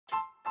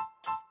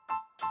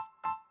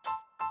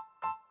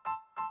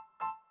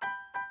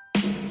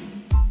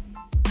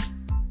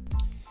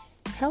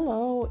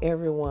Hello,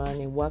 everyone,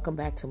 and welcome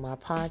back to my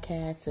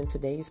podcast. In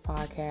today's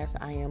podcast,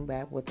 I am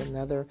back with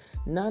another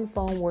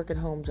non-phone work at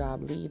home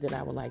job lead that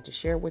I would like to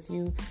share with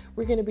you.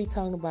 We're going to be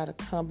talking about a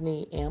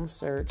company,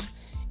 AmSearch,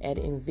 at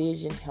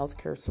Envision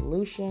Healthcare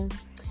Solution.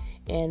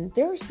 And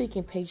they're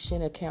seeking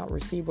patient account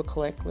receiver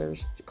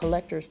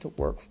collectors to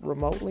work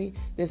remotely.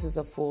 This is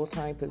a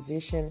full-time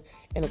position,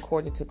 and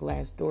according to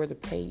Glassdoor, the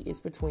pay is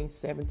between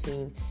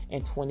 $17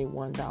 and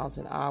 $21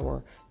 an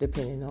hour,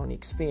 depending on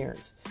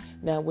experience.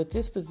 Now, with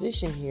this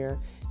position here,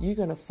 you're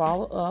going to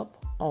follow up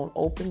on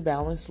open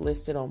balance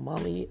listed on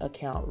monthly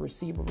account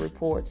receiver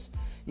reports.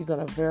 You're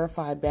going to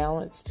verify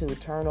balance to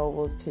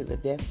turnovers to the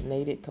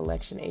designated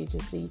collection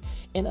agency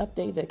and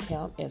update the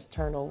account as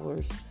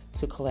turnovers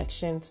to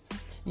collections.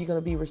 You're going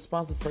to be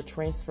responsible for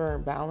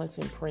transferring balance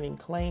and printing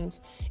claims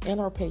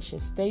and our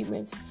patient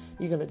statements.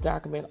 You're going to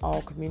document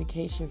all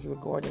communications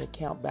regarding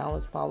account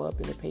balance follow-up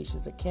in the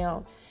patient's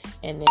account.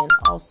 And then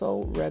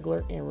also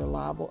regular and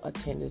reliable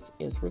attendance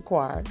is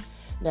required.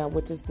 Now,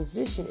 with this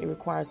position, it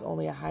requires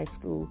only a high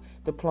school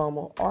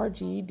diploma or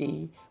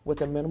GED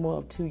with a minimum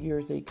of 2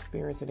 years of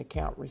experience in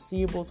account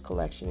receivables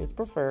collection is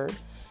preferred.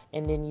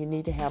 And then you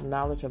need to have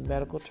knowledge of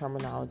medical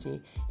terminology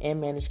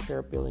and managed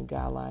care billing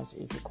guidelines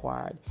is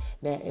required.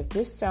 Now, if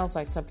this sounds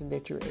like something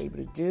that you're able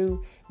to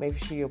do, make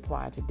sure you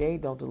apply today.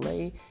 Don't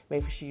delay.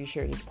 Make sure you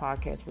share this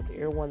podcast with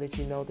everyone that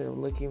you know that are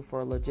looking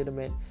for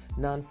legitimate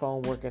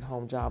non-phone work at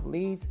home job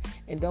leads.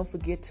 And don't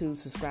forget to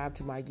subscribe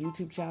to my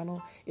YouTube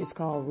channel. It's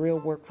called Real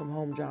Work from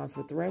Home Jobs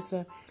with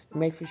Theresa.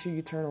 Make sure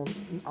you turn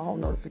on all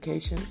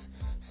notifications.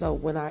 So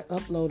when I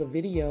upload a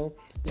video,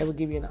 that will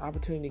give you an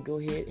opportunity to go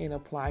ahead and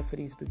apply for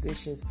these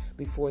positions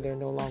before they're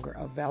no longer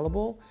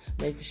available.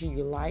 Make sure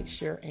you like,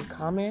 share, and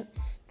comment.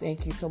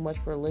 Thank you so much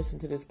for listening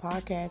to this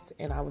podcast,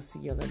 and I will see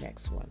you on the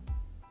next one.